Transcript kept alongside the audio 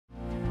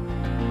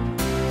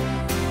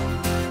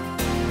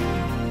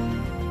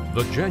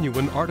The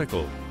Genuine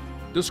Article.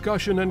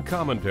 Discussion and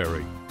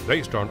commentary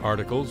based on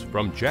articles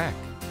from JACC.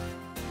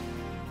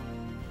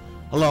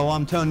 Hello,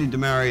 I'm Tony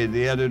DeMaria,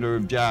 the editor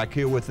of JACC,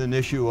 here with an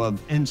issue of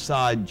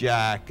Inside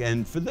JACC.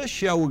 And for this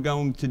show, we're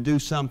going to do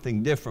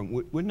something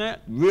different. We're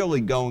not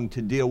really going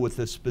to deal with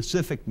a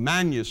specific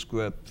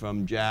manuscript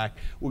from JACC.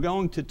 We're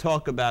going to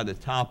talk about a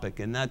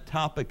topic, and that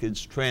topic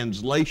is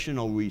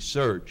translational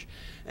research.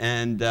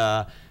 And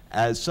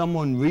as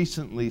someone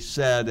recently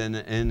said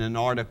in an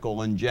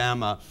article in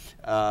JAMA,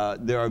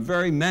 there are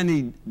very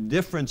many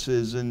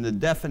differences in the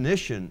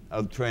definition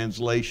of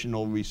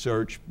translational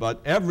research, but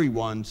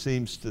everyone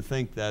seems to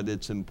think that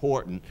it's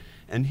important.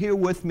 And here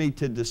with me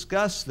to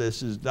discuss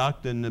this is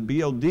Dr.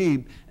 Nabil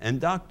Dib,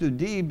 and Dr.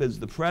 Dib is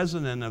the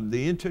president of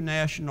the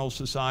International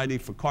Society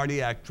for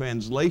Cardiac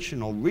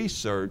Translational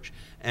Research,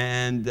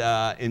 and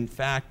in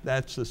fact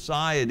that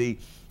society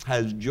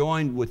has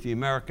joined with the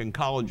American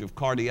College of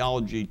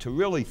Cardiology to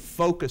really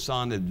focus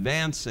on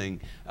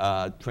advancing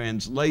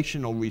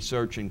translational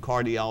research in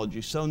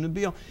cardiology. So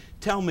Nabil,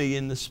 tell me,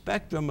 in the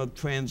spectrum of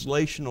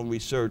translational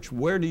research,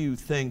 where do you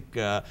think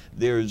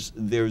there's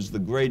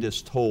the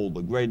greatest hole,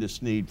 the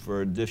greatest need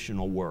for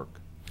additional work?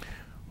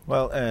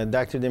 Well,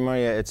 Dr.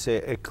 DeMaria, it's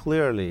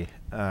clearly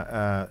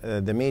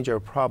the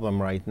major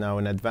problem right now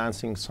in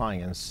advancing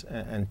science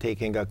and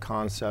taking a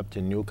concept,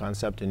 a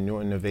new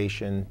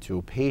innovation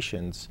to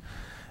patients.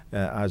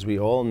 As we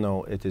all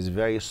know, it is a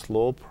very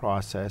slow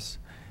process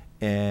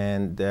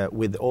and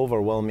with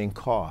overwhelming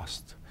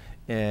cost.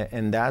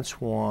 And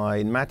that's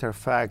why, matter of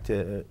fact,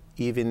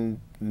 even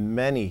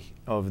many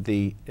of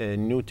the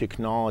new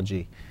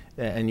technology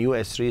and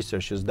U.S.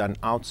 research is done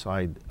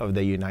outside of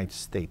the United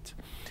States.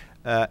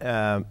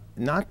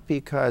 Not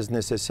because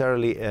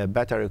necessarily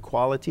better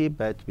quality,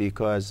 but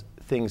because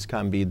things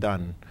can be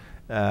done.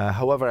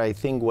 However, I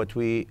think what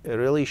we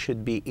really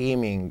should be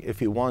aiming, if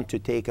we want to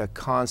take a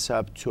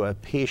concept to a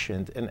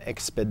patient in an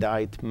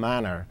expedite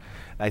manner,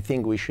 I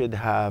think we should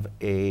have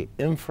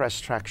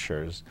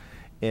infrastructures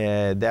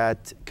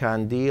that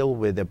can deal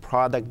with the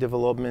product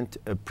development,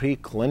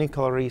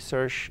 preclinical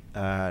research,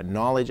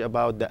 knowledge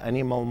about the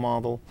animal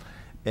model,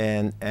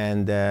 and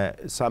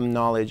some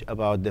knowledge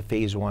about the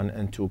phase 1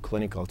 and 2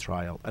 clinical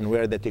trial and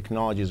where the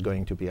technology is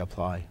going to be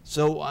applied.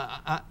 So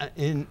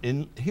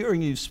in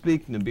hearing you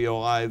speak,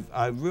 Nabil,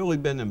 I've really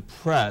been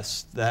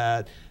impressed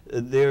that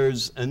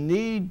there's a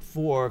need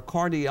for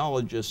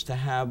cardiologists to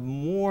have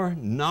more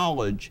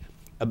knowledge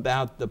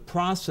about the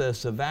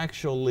process of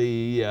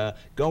actually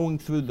going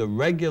through the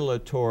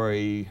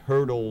regulatory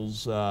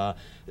hurdles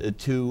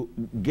to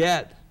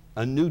get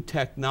a new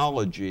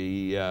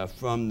technology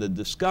from the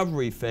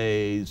discovery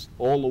phase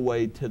all the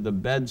way to the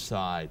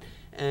bedside.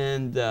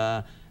 And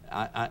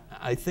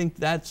I think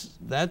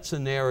that's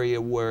an area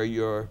where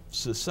your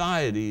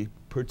society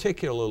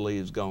particularly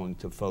is going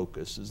to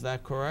focus. Is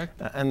that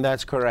correct? And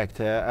that's correct.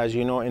 As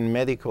you know, in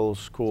medical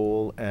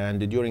school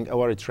and during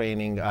our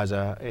training as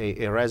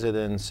a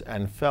resident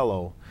and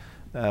fellow,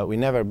 we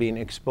never been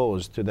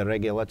exposed to the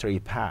regulatory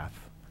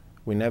path.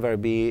 We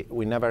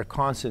never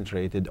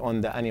concentrated on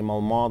the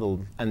animal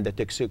model and the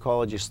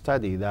toxicology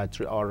study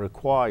that are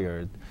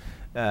required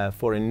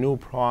for a new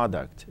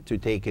product to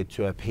take it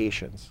to a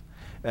patient.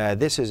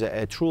 This is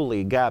a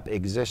truly gap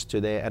exists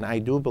today, and I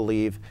do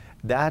believe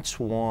that's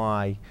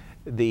why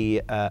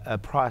the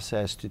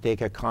process to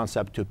take a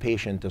concept to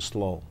patient is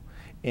slow.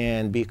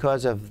 And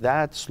because of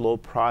that slow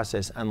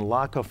process and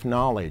lack of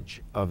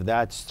knowledge of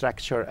that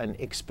structure and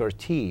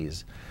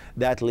expertise,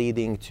 that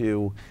leading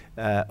to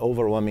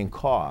overwhelming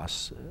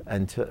costs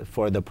and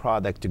for the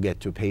product to get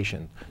to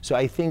patient. So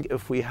I think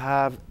if we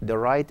have the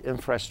right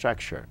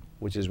infrastructure,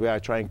 which is we are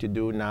trying to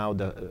do now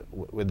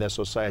with the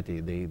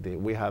society,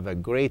 we have a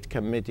great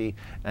committee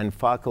and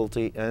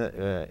faculty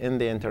in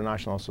the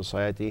International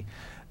Society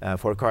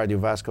for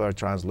Cardiovascular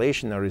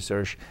Translational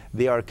Research.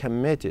 They are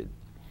committed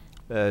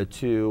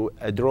to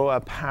draw a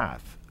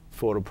path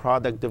for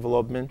product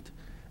development,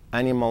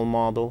 animal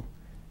model,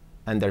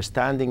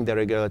 understanding the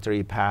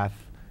regulatory path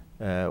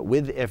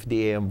with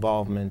FDA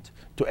involvement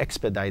to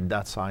expedite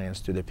that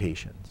science to the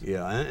patients.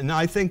 Yeah, and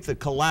I think the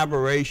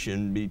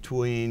collaboration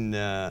between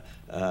the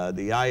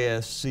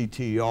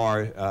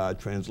ISCTR,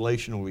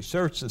 Translational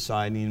Research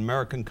Society, and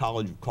American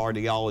College of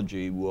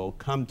Cardiology will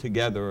come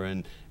together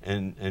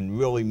and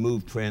really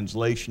move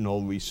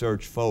translational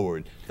research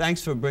forward.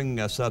 Thanks for bringing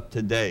us up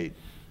to date.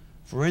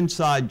 For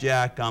Inside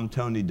JACC, I'm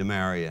Tony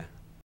DeMaria.